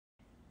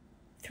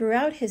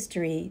Throughout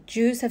history,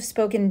 Jews have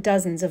spoken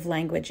dozens of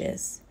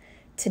languages.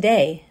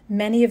 Today,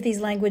 many of these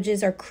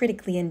languages are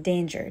critically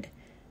endangered,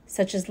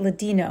 such as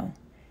Ladino,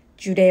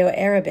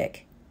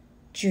 Judeo-Arabic,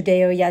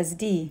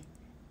 Judeo-Yazdi,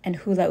 and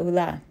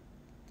Hulaulá.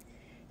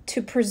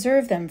 To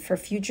preserve them for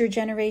future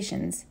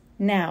generations,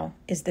 now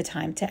is the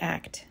time to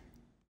act.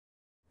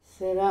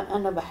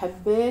 أنا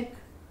بحبك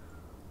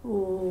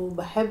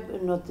وبحب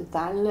إنه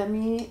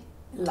تتعلمي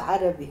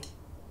العربي.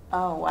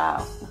 Oh,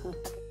 wow.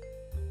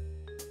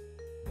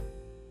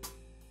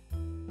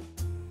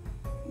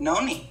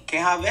 Noni, ¿qué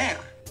a ver?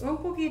 Un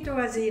poquito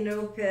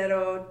asino, pero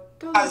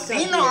todo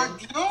Hazino,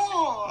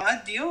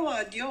 está bien.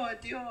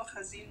 adiós,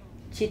 Hazino.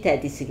 چی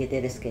تحدیثی که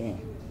درست کنیم؟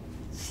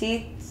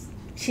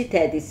 چی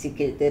تحدیثی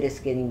که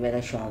درست کنیم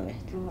برای شامت؟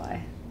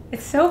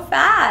 It's so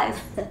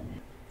fast.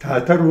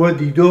 تاتر و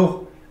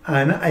دیدوخ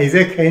أنا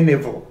إيزاك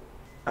هينفو.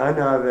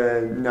 أنا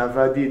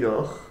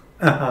نفاديدوخ.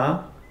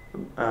 أها.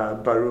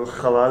 بروح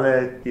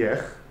خلالة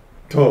يخ.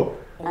 تو.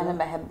 أنا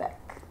بحبك.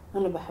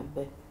 أنا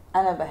بحبك.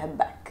 أنا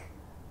بحبك.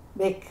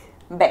 بك.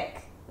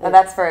 Bek. Oh,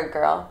 that's for a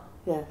girl.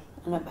 Yes.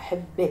 أنا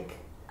بحبك.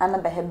 أنا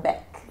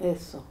بحبك.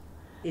 Eso.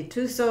 Y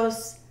tú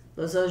sos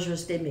los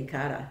ojos de mi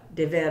cara,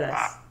 de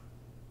veras.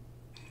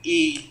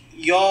 Y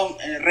yo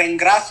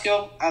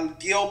reengracio al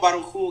Dios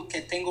Barujú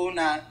que tengo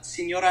una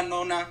señora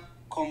nona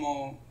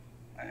como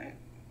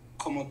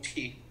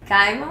ti.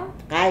 Kaimo?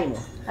 قايمة.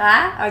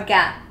 Ra or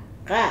ga?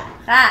 قا.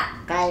 Ra.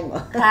 قايمة.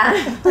 Ra.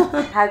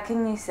 How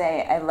can you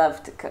say I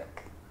love to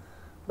cook?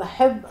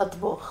 بحب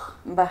أطبخ.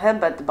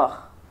 بحب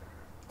أطبخ.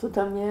 ¿Tú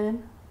también?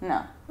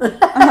 No.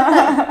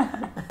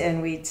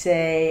 And we'd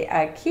say,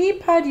 aquí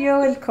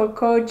parió el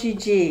coco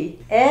Gigi.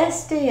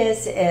 Este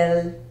es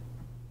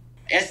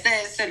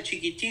el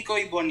chiquitico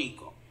y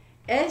bonito.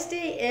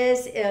 Este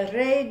es el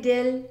rey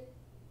del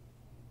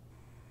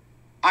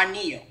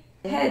Anillo.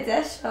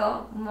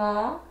 هدشو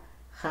مو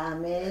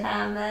خامه.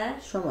 خامه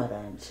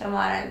شمارند.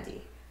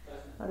 شمارندی.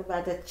 حالا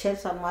بعد از 40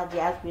 سال ما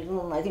دیگه بیرون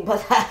اومدیم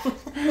باز حرف.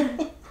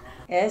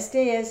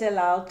 Este es el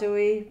alto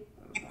y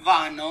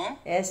Vano.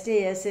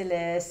 este es el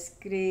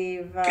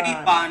escribano.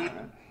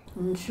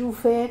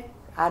 نشوفك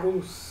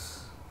عروس.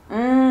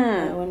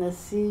 I want to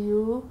see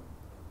you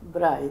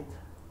bride.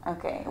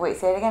 Okay, wait,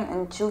 say it again.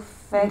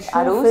 نشوفك نشوفك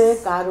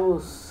عروس.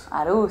 عروس.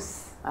 عروس.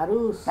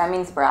 عروس. That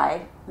means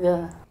bride.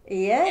 Yeah.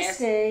 Y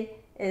este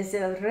es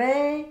el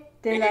rey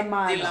de la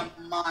mano. De la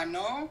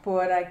mano.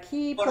 Por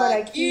aquí, por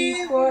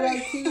aquí, por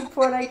aquí,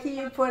 por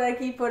aquí, por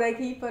aquí, por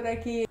aquí, por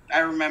aquí. I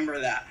remember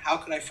that. How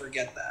could I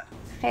forget that?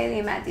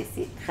 خیلی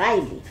مدیسید.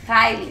 خیلی.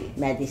 خیلی.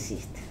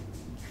 مدیسیست.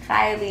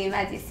 خیلی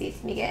مدیسید.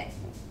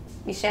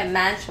 میشه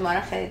من شما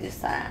رو خیلی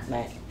دوست دارم.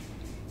 بله.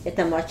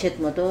 اتا ماچت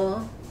مدو.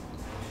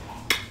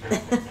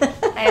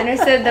 I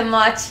understood the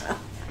much.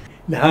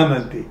 الهام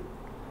أنت.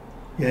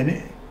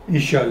 يعني إن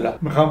شاء الله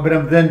مخام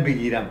برم ذن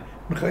بگیرم.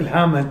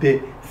 الهام أنت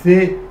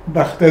سه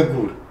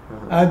بختگور.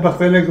 عاد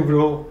بختلك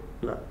برو.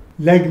 لا.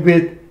 لك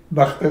بيت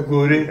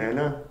بختگوره.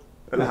 أنا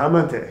الهام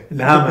أنت.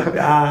 الهام أنت.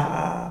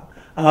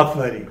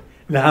 آفرین.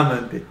 الهام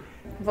أنت.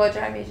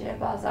 بجار میشه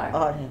بازار.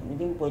 آره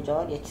میریم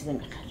بجار یه چیز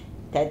میخریم.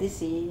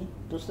 تحدیثی؟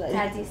 دوست داری؟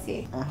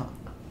 تحدیثی. آها.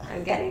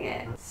 I'm getting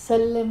it.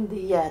 سلم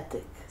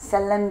دياتك.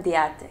 سلم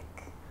دیاتک.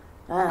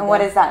 And what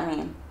does that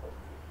mean?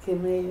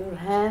 May your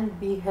hand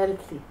be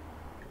healthy.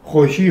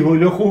 خوشی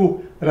هلوخو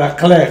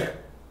رقلخ.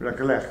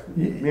 رقلخ.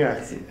 مياه.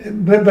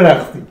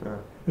 ببرختی.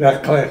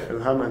 رقلخ.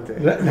 الهام أنت.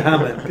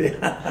 الهام أنت.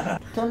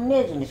 تو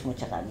نمیدونیش مو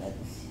چقدر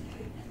مدیسی.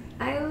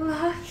 I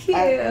love you.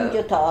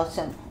 اینجا تا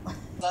آسم.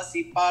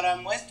 Así para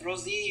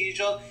nuestros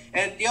hijos,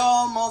 el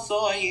Dios nos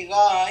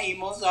oiga y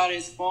nos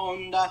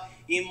responda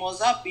y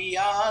nos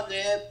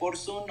apiade por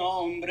su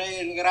nombre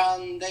el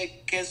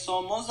grande, que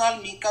somos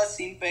almicas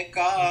sin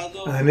pecado.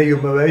 أنا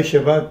يوم ما بقى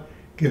شباب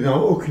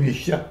كنا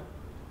أكنيشتا.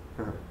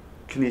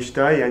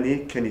 كنيشتا يعني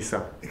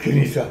كنيسة.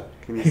 كنيسة.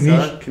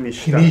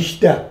 كنيشتا.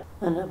 كنيشتا.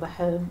 أنا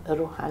بحب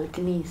أروح على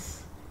الكنيس.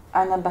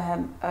 أنا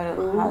بحب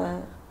أروح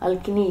على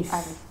الكنيس.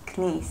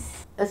 الكنيس.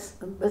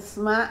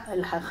 بسمع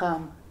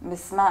الحخام.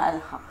 بسمع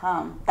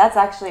الحخام. That's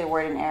actually a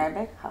word in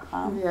Arabic.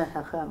 حخام. Yeah,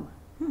 حخام.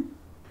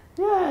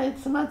 Yeah,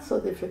 it's not so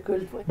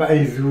difficult.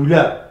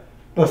 بعيزولا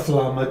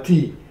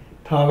بسلامتي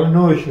تارا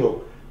نوشو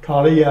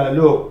تارا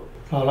يالو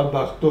تارا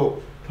بختو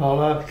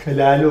تارا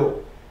كلالو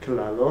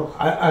كلالو.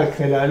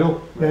 كلالو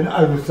لأن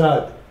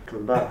عروسات.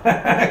 كلبا.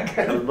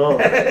 كلبا.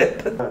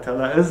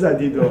 تلا إزا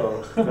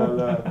ديدوخ.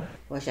 تلا.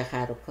 باشه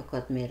خروکا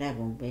کد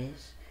مهربون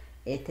بش.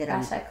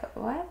 احترام.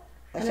 What?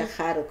 باشه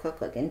خروکا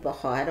کد این با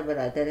خواهر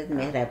برادرت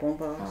مهربون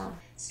باش.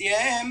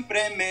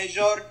 Siempre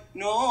mejor,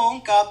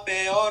 nunca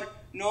peor,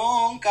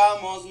 nunca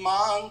más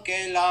man que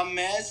la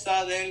mesa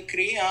del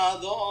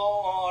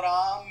Criador.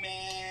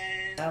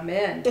 Amén.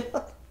 Amen.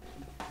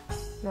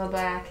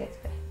 مبارکت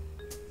به.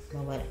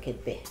 مبارکت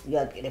به.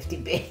 یاد گرفتی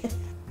به.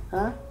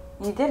 Huh?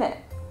 You did it.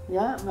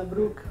 Yeah,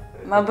 مبروك.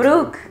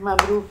 مبروك.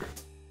 مبروك.